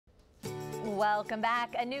Welcome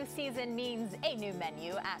back. A new season means a new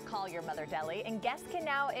menu at Call Your Mother Deli, and guests can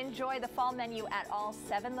now enjoy the fall menu at all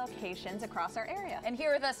 7 locations across our area. And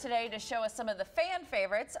here with us today to show us some of the fan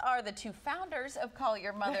favorites are the 2 founders of Call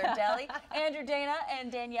Your Mother Deli, Dana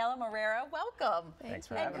and Daniela Moreira. Welcome. Thanks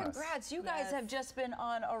for having us. And congrats, you guys have just been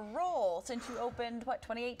on a roll since you opened, what,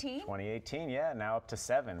 2018? 2018, yeah, now up to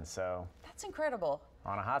 7, so. That's incredible.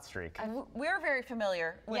 On a hot streak. We're very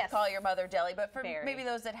familiar with Call Your Mother Deli, but for maybe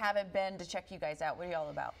those that haven't been to check you guys out, what are you all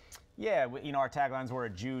about? Yeah, you know, our taglines were a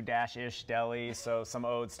Jew-ish deli, so some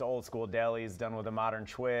odes to old school delis done with a modern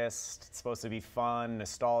twist. It's supposed to be fun,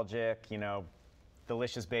 nostalgic, you know,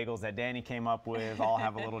 delicious bagels that Danny came up with all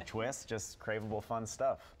have a little twist, just craveable, fun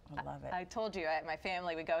stuff. I love it. I told you, my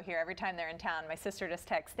family would go here every time they're in town. My sister just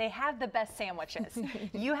texts, they have the best sandwiches.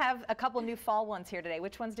 You have a couple new fall ones here today.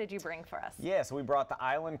 Which ones did you bring for us? Yeah, so we brought the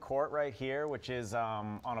Island Court right here, which is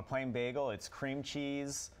on a plain bagel. It's cream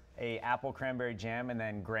cheese, a apple cranberry jam, and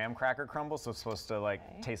then graham cracker crumble, so it's supposed to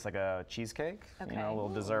like taste like a cheesecake, you know, a little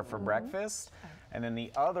dessert for breakfast. And then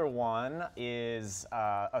the other one is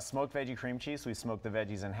a smoked veggie cream cheese. So we smoked the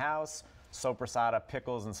veggies in-house, sopressata,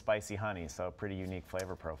 pickles, and spicy honey, so pretty unique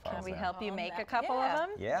flavor profiles. Can we help you make a couple of them?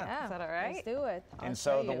 Yeah. Is that all right? Let's do it. And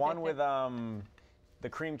so the one with the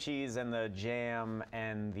cream cheese and the jam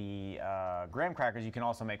and the graham crackers you can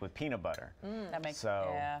also make with peanut butter. That makes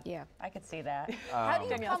Yeah. I could see that. How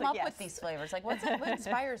do you come up with these flavors? Like, what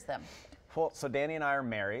inspires them? Well, so Danny and I are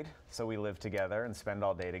married, so we live together and spend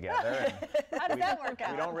all day together. And how does that work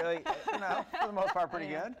out? We don't really, you know, for the most part, pretty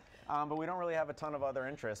good. But we don't really have a ton of other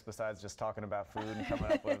interests besides just talking about food and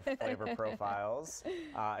coming up with flavor profiles.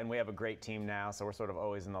 And we have a great team now, so we're sort of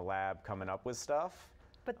always in the lab coming up with stuff.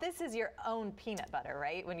 But this is your own peanut butter,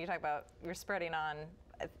 right? When you talk about you're spreading on,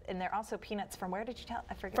 and they're also peanuts from where did you tell?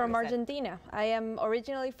 I forget. From Argentina. I am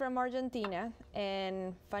originally from Argentina,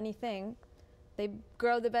 and funny thing, they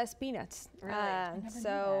grow the best peanuts. Really? I never knew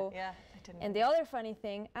that. Yeah, I didn't. And the other funny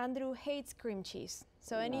thing, Andrew hates cream cheese.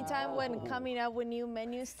 So anytime when coming up with new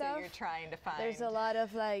menu stuff, so you're trying to find. There's a lot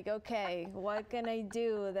of like, okay, what can I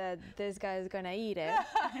do that this guy is gonna eat it?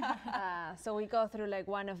 So we go through like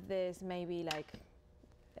one of these maybe like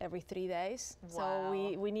every 3 days. Wow.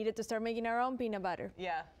 So we needed to start making our own peanut butter.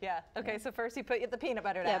 Yeah, yeah. Okay, so first you put the peanut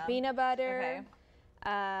butter down. Yeah, peanut butter.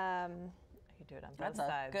 Okay. You do it on both sides.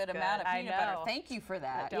 That's a good amount of peanut butter. Thank you for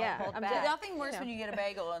that. Yeah, there's nothing worse when you get a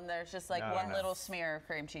bagel and there's just like one little smear of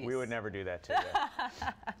cream cheese. We would never do that to you.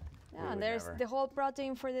 No, and there's the whole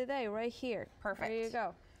protein for the day right here. Perfect. There you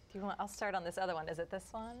go. Do you want? I'll start on this other one. Is it this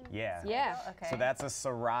one? Yeah. Yeah. Okay. So that's a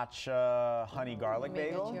sriracha honey garlic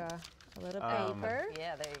bagel. A little paper.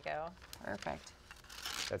 Yeah, there you go. Perfect.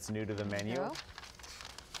 That's new to the menu.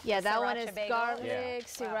 Yeah, that one is bagel? garlic,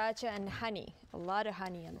 sriracha, and honey. A lot of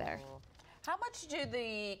honey in there. How much do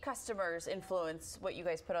the customers influence what you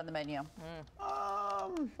guys put on the menu?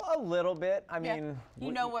 A little bit. I mean,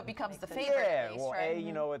 you know what becomes the favorite. Yeah, at least, well, right?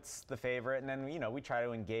 you know it's the favorite, and then you know we try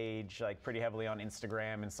to engage like pretty heavily on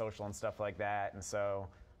Instagram and social and stuff like that, and so.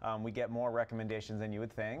 We get more recommendations than you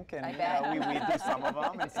would think, and you know, we weed through some of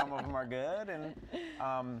them, and some of them are good.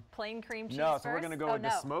 And plain cream cheese. no, so we're gonna go with the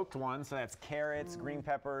no. smoked one. So that's carrots, green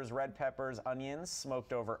peppers, red peppers, onions,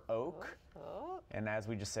 smoked over oak. And as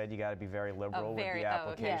we just said, you got to be very liberal with the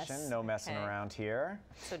application. Yes. No messing around here.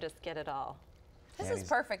 So just get it all. This is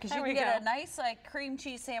perfect because you can get a nice like cream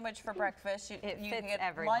cheese sandwich for breakfast. You can get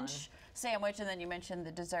lunch sandwich, and then you mentioned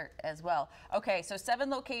the dessert as well. Okay, so 7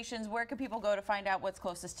 locations. Where can people go to find out what's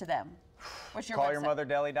closest to them? What's your website?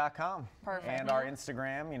 CallYourMotherDeli.com. Perfect. And our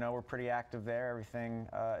Instagram, you know, we're pretty active there. Everything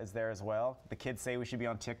is there as well. The kids say we should be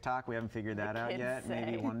on TikTok. We haven't figured that out yet.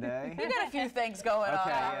 Maybe one day. You got a few things going on.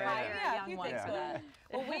 Yeah, a few things going on.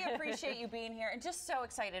 Well, we appreciate you being here and just so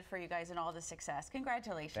excited for you guys and all the success.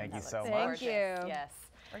 Congratulations. Thank you so much. Thank you. Yes.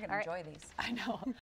 We're going to enjoy these. I know.